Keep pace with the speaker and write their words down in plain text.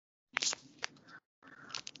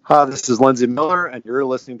Hi, this is Lindsey Miller, and you're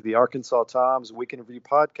listening to the Arkansas Times Weekend Review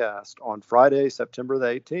podcast on Friday, September the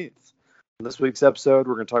 18th. In this week's episode,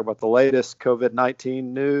 we're going to talk about the latest COVID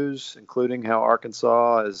 19 news, including how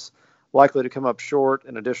Arkansas is likely to come up short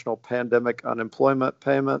in additional pandemic unemployment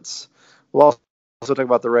payments. We'll also talk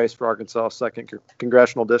about the race for Arkansas' second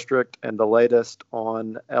congressional district and the latest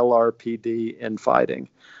on LRPD infighting.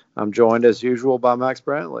 I'm joined, as usual, by Max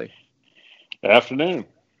Brantley. Afternoon.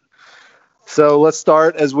 So let's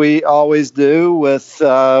start, as we always do, with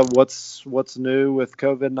what's new with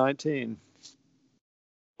COVID-19.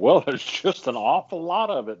 Well, there's just an awful lot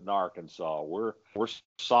of it in Arkansas. We're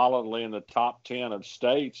solidly in the top 10 of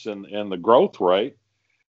states in the growth rate,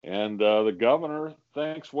 and the governor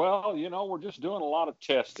thinks, well, we're just doing a lot of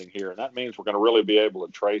testing here, and that means we're going to really be able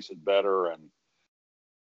to trace it better and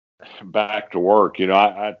back to work.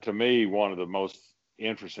 To me, one of the most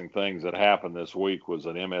interesting things that happened this week was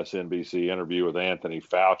an MSNBC interview with Anthony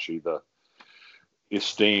Fauci, the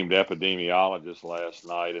esteemed epidemiologist, last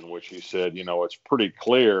night, in which he said, it's pretty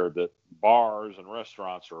clear that bars and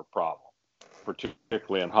restaurants are a problem,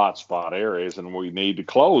 particularly in hotspot areas, and we need to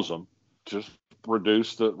close them to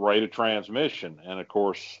reduce the rate of transmission. And of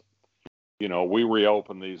course, we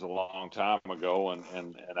reopened these a long time ago,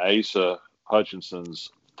 and Asa Hutchinson's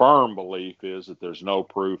firm belief is that there's no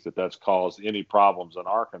proof that that's caused any problems in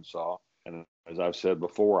Arkansas. And as I've said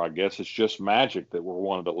before, I guess it's just magic that we're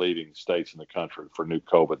one of the leading states in the country for new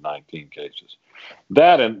COVID-19 cases.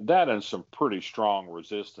 That and some pretty strong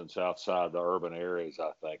resistance outside the urban areas,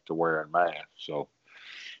 I think, to wearing masks. So,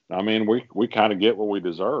 I mean, we kind of get what we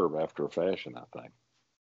deserve after a fashion, I think.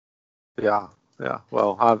 Yeah.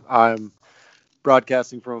 Well, I'm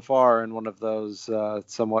broadcasting from afar in one of those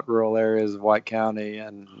somewhat rural areas of White County,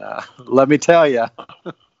 and let me tell you.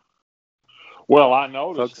 Well, I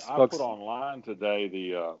noticed I put online today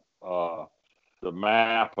the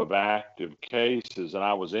map of active cases, and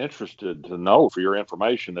I was interested to know, for your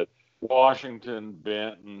information, that Washington,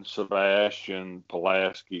 Benton, Sebastian,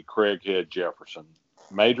 Pulaski, Craighead, Jefferson,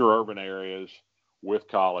 major urban areas with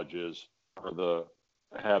colleges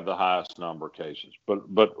have the highest number of cases.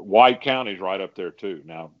 But White County's right up there too.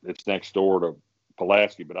 Now it's next door to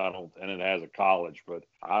Pulaski, but and it has a college. But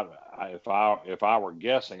if I were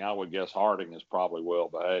guessing, I would guess Harding is probably well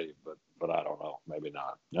behaved, but I don't know, maybe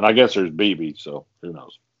not. And I guess there's Beebe, so who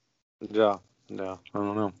knows? Yeah, I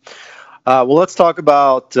don't know. Well, let's talk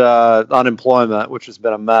about unemployment, which has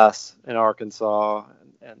been a mess in Arkansas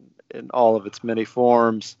and in all of its many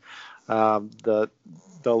forms. The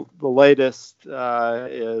latest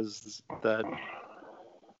is that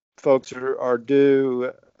folks are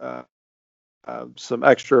due some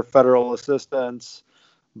extra federal assistance,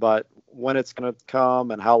 but when it's going to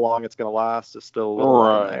come and how long it's going to last is still a little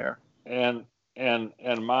up in the air.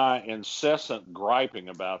 And my incessant griping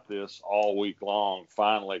about this all week long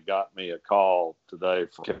finally got me a call today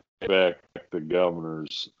from Quebec, the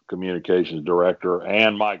governor's communications director,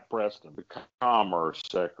 and Mike Preston, the commerce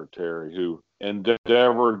secretary, who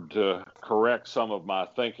endeavored to correct some of my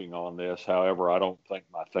thinking on this. However, I don't think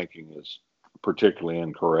my thinking is particularly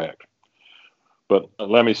incorrect. But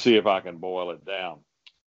let me see if I can boil it down.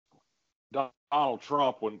 Donald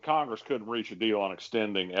Trump, when Congress couldn't reach a deal on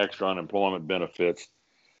extending extra unemployment benefits,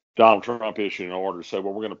 Donald Trump issued an order to say,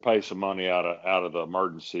 well, we're going to pay some money out of the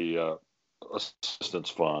emergency assistance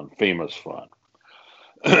fund, FEMA's fund.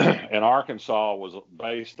 And Arkansas was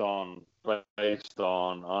based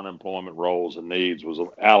on unemployment rolls and needs, was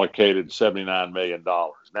allocated $79 million.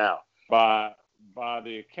 Now, by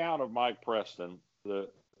the account of Mike Preston,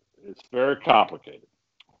 it's very complicated,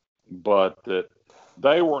 but that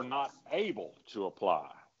they were not able to apply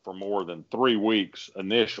for more than 3 weeks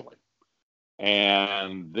initially.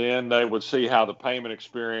 And then they would see how the payment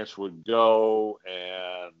experience would go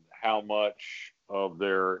and how much of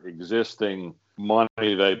their existing money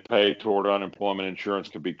they pay toward unemployment insurance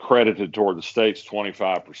could be credited toward the state's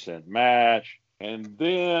 25% match. And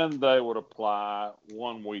then they would apply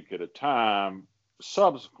 1 week at a time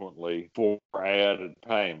subsequently for added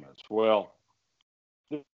payments. Well,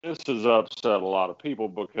 this has upset a lot of people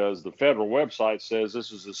because the federal website says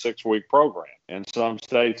this is a 6-week program, and some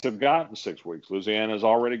states have gotten 6 weeks. Louisiana has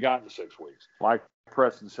already gotten 6 weeks. Mike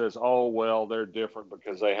Preston says, oh, well, they're different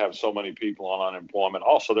because they have so many people on unemployment.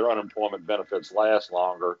 Also, their unemployment benefits last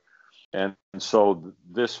longer. And so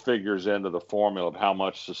this figures into the formula of how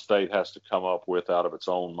much the state has to come up with out of its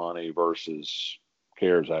own money versus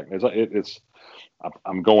CARES Act.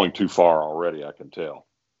 I'm going too far already, I can tell.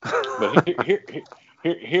 But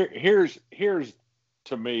here's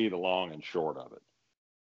to me the long and short of it.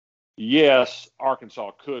 Yes,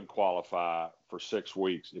 Arkansas could qualify for 6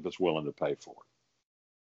 weeks if it's willing to pay for it.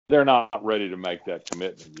 they're not ready to make that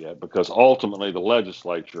commitment yet, because ultimately the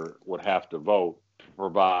legislature would have to vote to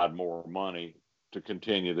provide more money to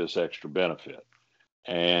continue this extra benefit.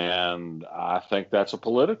 And I think that's a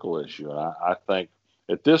political issue. And I think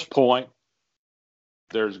at this point,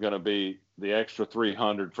 there's going to be the extra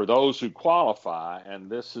 300 for those who qualify. And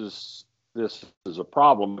this is a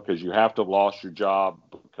problem, because you have to have lost your job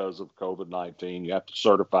because of COVID-19. You have to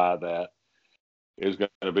certify that. Is going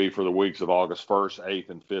to be for the weeks of August 1st, 8th,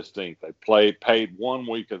 and 15th. They paid 1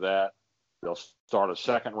 week of that. They'll start a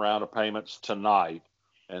second round of payments tonight.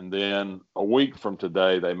 And then a week from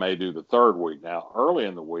today, they may do the third week. Now, early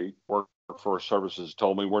in the week, Workforce Services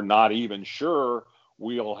told me we're not even sure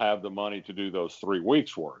we'll have the money to do those 3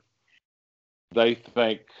 weeks worth. They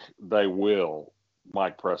think they will,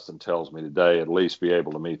 Mike Preston tells me today, at least be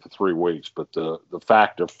able to meet the 3 weeks. But the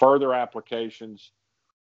fact of further applications,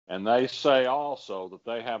 and they say also that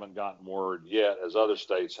they haven't gotten word yet, as other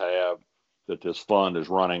states have, that this fund is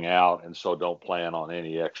running out, and so don't plan on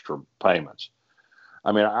any extra payments.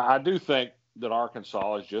 I mean, I do think that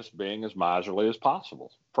Arkansas is just being as miserly as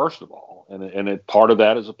possible, first of all. And part of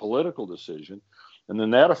that is a political decision. And the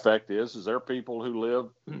net effect is there are people who live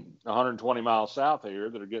 120 miles south of here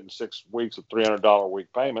that are getting 6 weeks of $300 a week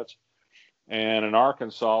payments. And in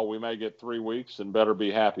Arkansas, we may get 3 weeks and better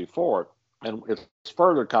be happy for it. And it's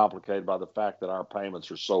further complicated by the fact that our payments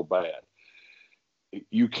are so bad.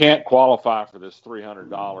 You can't qualify for this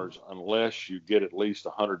 $300 unless you get at least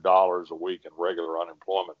 $100 a week in regular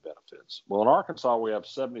unemployment benefits. Well, in Arkansas, we have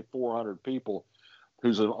 7,400 people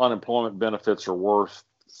whose unemployment benefits are worth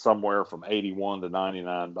somewhere from $81 to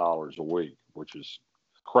 $99 a week, which is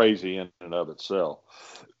crazy in and of itself.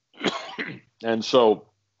 And so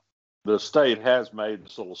the state has made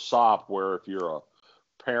this little SOP where if you're a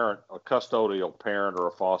parent, a custodial parent or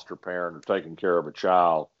a foster parent, or taking care of a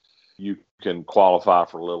child, you can qualify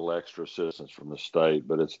for a little extra assistance from the state.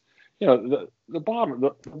 But it's, the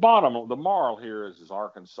moral here is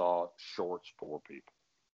Arkansas shorts poor people.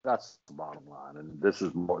 That's the bottom line, and this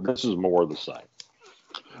is more of the same.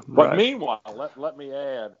 But right. Meanwhile, let me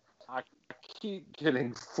add, I keep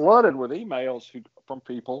getting flooded with emails from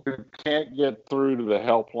people who can't get through to the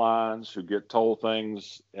helplines, who get told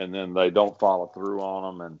things and then they don't follow through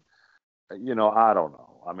on them. And, I don't know.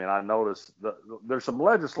 I mean, I noticed there's some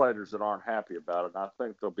legislators that aren't happy about it. And I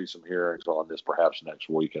think there'll be some hearings on this perhaps next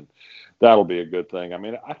week, and that'll be a good thing. I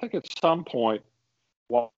mean, I think at some point,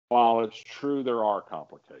 while it's true there are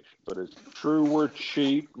complications, but it's true we're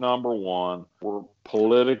cheap, number one. We're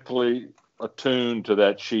politically attuned to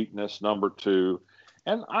that cheapness, number two.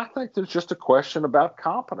 And I think there's just a question about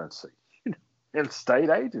competency in state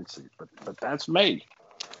agencies, but that's me.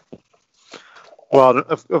 Well,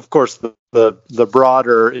 of course, the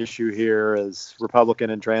broader issue here is Republican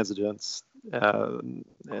intransigence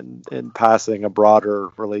in passing a broader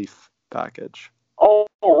relief package. Oh,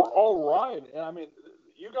 right. And I mean,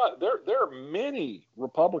 there are many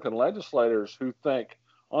Republican legislators who think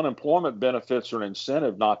unemployment benefits are an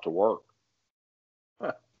incentive not to work.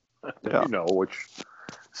 Yeah.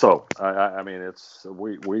 So I mean, it's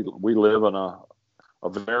we live in a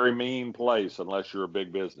very mean place unless you're a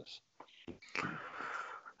big business.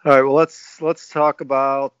 All right. Well, let's talk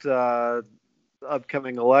about the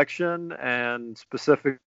upcoming election, and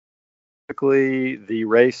specifically the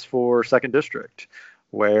race for 2nd District,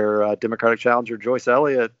 where Democratic challenger Joyce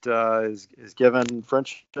Elliott is giving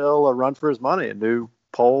French Hill a run for his money. A new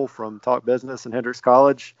poll from Talk Business and Hendrix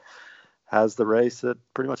College has the race at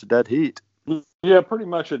pretty much a dead heat. Yeah, pretty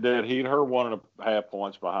much a dead heat. Her 1.5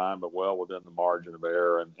 points behind, but well within the margin of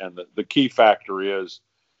error. And the key factor is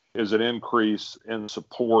an increase in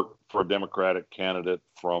support for a Democratic candidate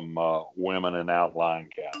from women in outlying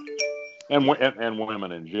counties and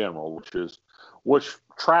women in general, which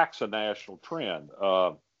tracks a national trend.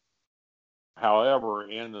 However,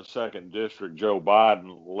 in the 2nd District, Joe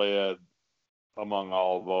Biden led among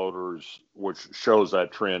all voters, which shows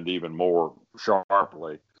that trend even more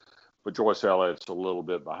sharply. But Joyce Elliott's a little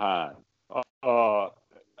bit behind. The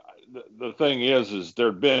thing is there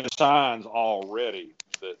have been signs already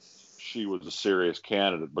that she was a serious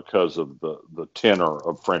candidate because of the tenor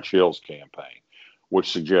of French Hill's campaign, which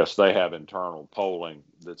suggests they have internal polling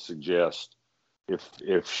that suggests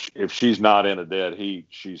if she's not in a dead heat,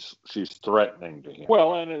 she's threatening to him.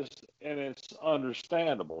 Well, and it's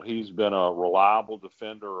understandable. He's been a reliable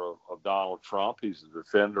defender of Donald Trump. He's a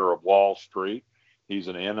defender of Wall Street. He's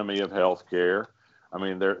an enemy of health care. I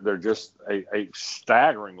mean, they're just a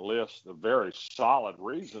staggering list of very solid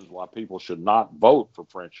reasons why people should not vote for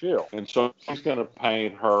French Hill. And so he's going to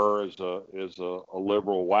paint her as a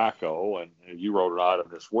liberal wacko. And you wrote an item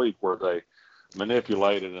this week where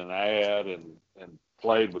manipulated an ad and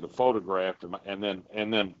played with a photograph and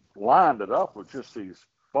then lined it up with just these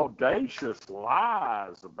bodacious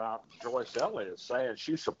lies about Joyce Elliott, saying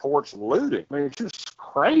she supports looting. I mean, just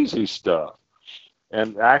crazy stuff.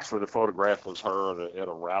 And actually, the photograph was her at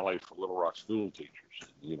a rally for Little Rock school teachers.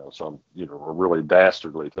 Some a really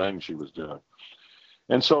dastardly thing she was doing.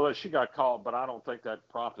 And so that she got caught, but I don't think that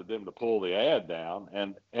prompted them to pull the ad down.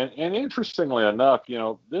 And interestingly enough,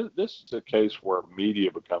 this is a case where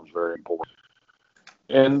media becomes very important.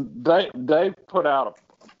 And they put out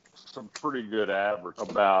some pretty good adverts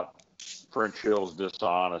about French Hill's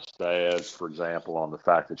dishonest ads, for example, on the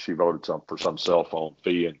fact that she voted for some cell phone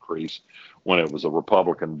fee increase when it was a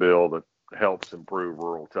Republican bill that helps improve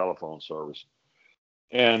rural telephone service.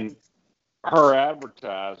 And her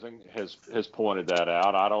advertising has pointed that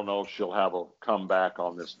out. I don't know if she'll have a comeback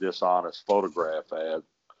on this dishonest photograph ad,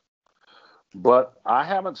 but I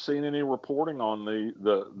haven't seen any reporting on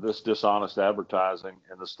this dishonest advertising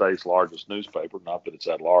in the state's largest newspaper. Not that it's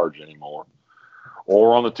that large anymore,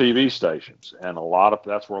 or on the TV stations. And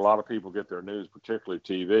that's where a lot of people get their news, particularly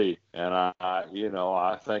TV. And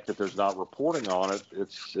I think that there's not reporting on it.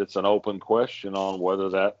 It's an open question on whether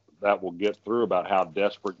that will get through about how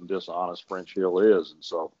desperate and dishonest French Hill is. And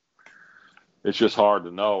so it's just hard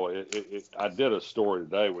to know. I did a story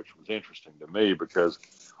today, which was interesting to me because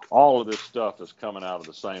all of this stuff is coming out of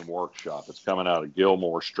the same workshop. It's coming out of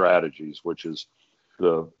Gilmore Strategies, which is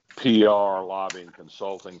the PR lobbying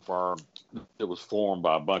consulting firm that was formed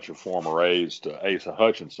by a bunch of former aides to Asa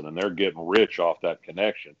Hutchinson, and they're getting rich off that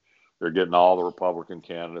connection. They're getting all the Republican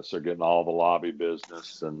candidates. They're getting all the lobby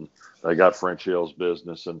business, and they got French Hill's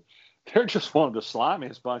business, and they're just one of the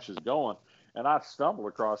slimiest bunches going. And I stumbled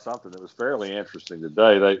across something that was fairly interesting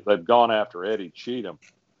today. They've gone after Eddie Cheatham,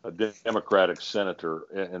 a Democratic senator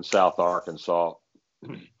in South Arkansas,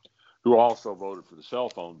 who also voted for the cell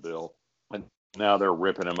phone bill, and now they're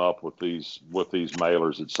ripping him up with these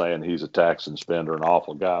mailers that saying he's a tax and spender, an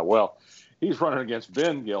awful guy. Well, he's running against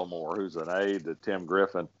Ben Gilmore, who's an aide to Tim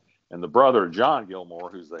Griffin, and the brother of John Gilmore,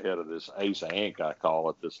 who's the head of this ASA Inc., I call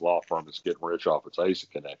it, this law firm that's getting rich off its ASA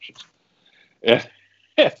connections. And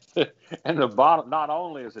the bottom, not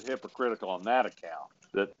only is it hypocritical on that account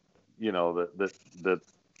that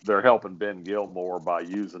they're helping Ben Gilmore by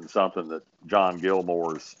using something that John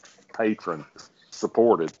Gilmore's patron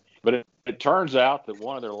supported, but it turns out that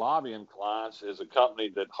one of their lobbying clients is a company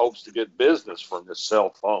that hopes to get business from this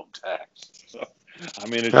cell phone tax. So, I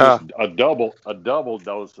mean, it's just a double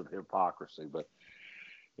dose of hypocrisy. But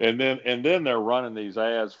and then they're running these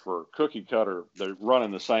ads for cookie cutter. They're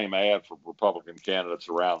running the same ad for Republican candidates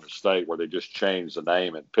around the state, where they just change the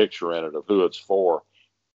name and picture in it of who it's for,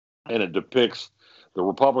 and it depicts the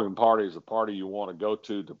Republican Party as a party you want to go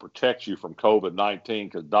to protect you from COVID-19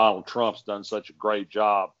 because Donald Trump's done such a great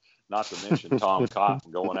job. Not to mention Tom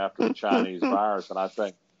Cotton going after the Chinese virus. And I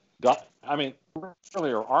think,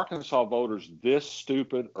 really, are Arkansas voters this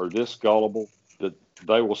stupid or this gullible that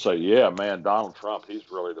they will say, yeah, man, Donald Trump, he's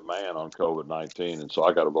really the man on COVID-19, and so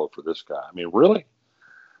I got to vote for this guy? I mean, really?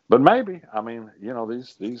 But maybe. I mean,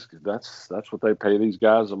 that's what they pay these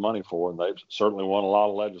guys the money for, and they've certainly won a lot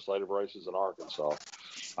of legislative races in Arkansas.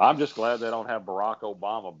 I'm just glad they don't have Barack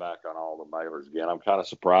Obama back on all the mailers again. I'm kind of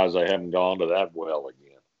surprised they haven't gone to that well again.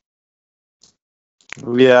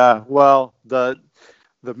 Yeah, well, the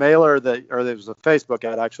mailer there was a Facebook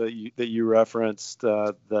ad actually that you referenced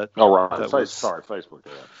that. Oh, right. Facebook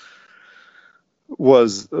ad.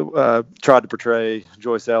 Was tried to portray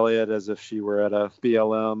Joyce Elliott as if she were at a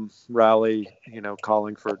BLM rally,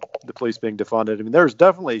 calling for the police being defunded. I mean, there's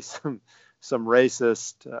definitely some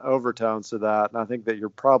racist overtones to that, and I think that you're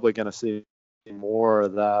probably going to see more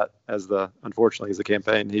of that unfortunately as the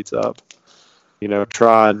campaign heats up.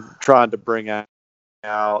 Trying to bring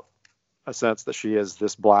out a sense that she is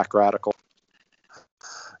this black radical.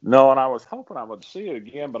 No, and I was hoping I would see it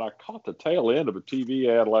again, but I caught the tail end of a TV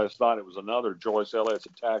ad last night. It was another Joyce Elliott's a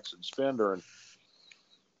tax and spender, and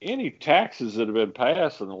any taxes that have been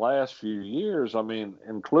passed in the last few years, I mean,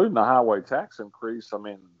 including the highway tax increase, that's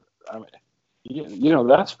been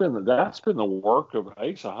the work of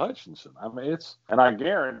Asa Hutchinson. I mean, and I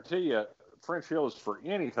guarantee you, French Hill is for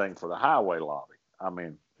anything for the highway lobby. I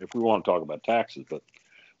mean, if we want to talk about taxes, but.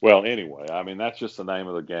 Well, anyway, I mean, that's just the name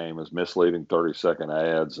of the game, is misleading 30-second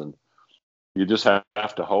ads. And you just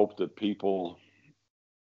have to hope that people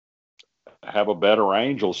have a better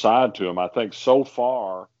angel side to them. I think so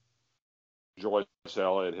far, Joyce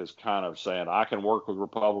Elliott has kind of saying, I can work with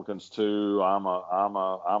Republicans too. I'm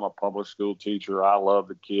a public school teacher. I love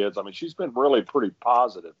the kids. I mean, she's been really pretty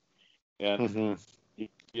positive. And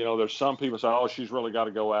there's some people say, "Oh, she's really got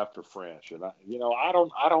to go after French," and I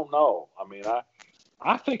don't know. I mean,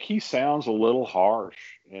 I think he sounds a little harsh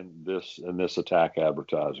in this attack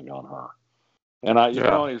advertising on her. And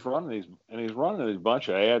Yeah. he's running these bunch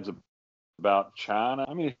of ads about China.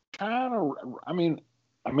 I mean, China. I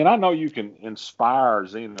know you can inspire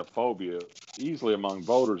xenophobia easily among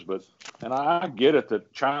voters, and I get it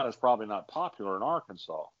that China's probably not popular in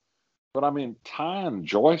Arkansas, but I mean, tying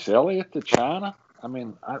Joyce Elliott to China. I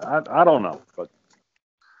mean, I don't know,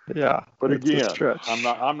 Yeah, but it's a again, stretch.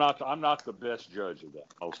 I'm not the best judge of that,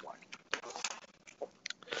 most likely.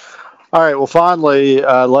 All right. Well, finally,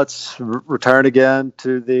 let's return again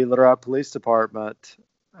to the Little Rock Police Department,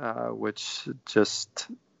 which just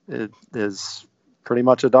it is pretty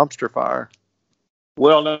much a dumpster fire.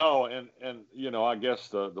 Well, no, and I guess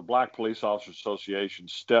the Black Police Officers Association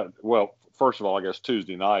well, first of all, I guess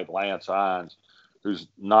Tuesday night, Lance Hines, who's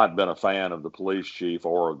not been a fan of the police chief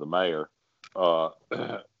or of the mayor,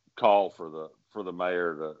 called for the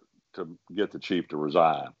mayor to get the chief to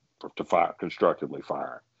resign, to constructively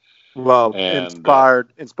fire Well, him.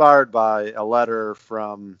 And inspired by a letter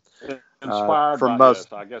from inspired by, most.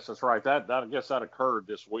 yes, I guess that's right. I guess that occurred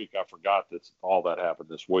this week. I forgot that all that happened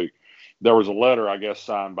this week. There was a letter, I guess,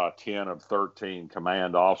 signed by 10 of 13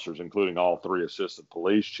 command officers, including all 3 assistant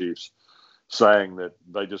police chiefs, saying that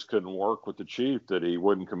they just couldn't work with the chief, that he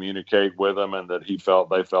wouldn't communicate with them, and that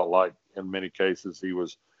they felt like in many cases he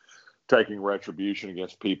was taking retribution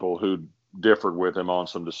against people who differed with him on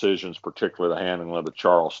some decisions, particularly the handling of the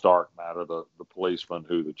Charles Stark matter, the policeman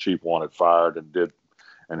who the chief wanted fired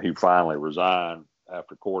and he finally resigned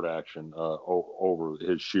after court action over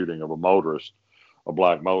his shooting of a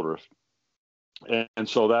black motorist. And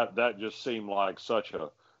so that just seemed like such a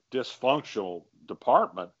dysfunctional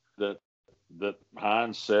department that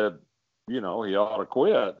Hines said, he ought to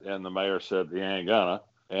quit, and the mayor said he ain't gonna.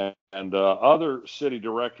 And other city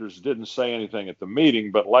directors didn't say anything at the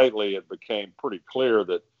meeting, but lately it became pretty clear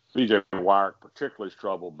that B.J. Wyrick particularly is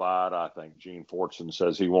troubled by it. I think Gene Fortson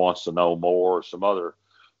says he wants to know more. Some other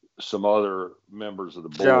members of the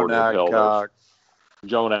board have held their.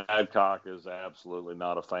 Joan Adcock is absolutely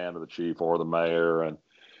not a fan of the chief or the mayor,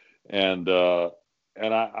 and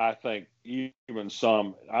I think even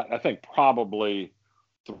I think probably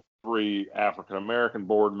 3 African American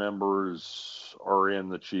board members are in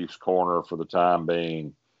the chief's corner for the time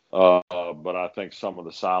being. But I think some of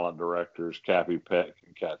the silent directors, Kathy Peck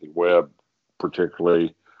and Kathy Webb,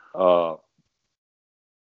 particularly,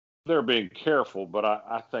 they're being careful. But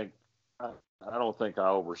I don't think I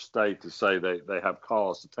overstate to say they have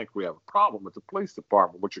cause to think we have a problem with the police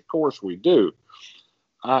department, which of course we do.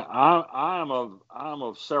 I'm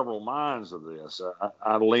of several minds of this.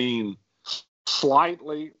 I lean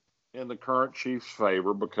slightly in the current chief's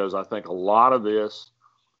favor because I think a lot of this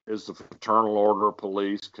is the Fraternal Order of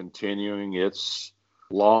Police continuing its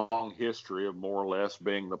long history of more or less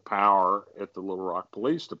being the power at the Little Rock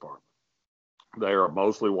Police Department. They are a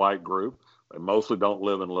mostly white group. They mostly don't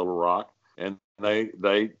live in Little Rock, and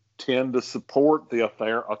they tend to support the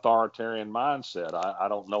authoritarian mindset. I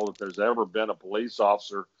don't know that there's ever been a police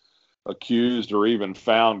officer accused or even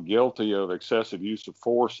found guilty of excessive use of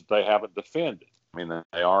force that they haven't defended. I mean,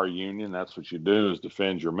 they are a union. That's what you do, is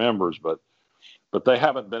defend your members, but they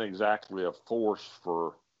haven't been exactly a force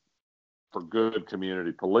for good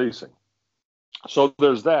community policing. So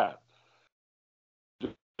there's that.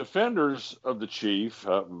 Defenders of the chief,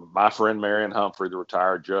 my friend Marion Humphrey, the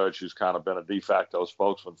retired judge who's kind of been a de facto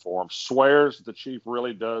spokesman for him, swears that the chief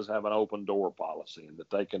really does have an open door policy and that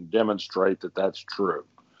they can demonstrate that that's true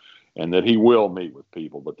and that he will meet with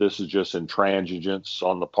people. But this is just intransigence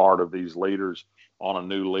on the part of these leaders on a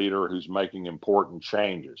new leader who's making important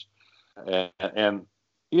changes. And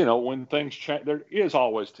when things change, there is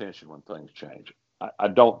always tension when things change. I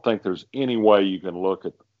don't think there's any way you can look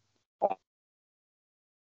at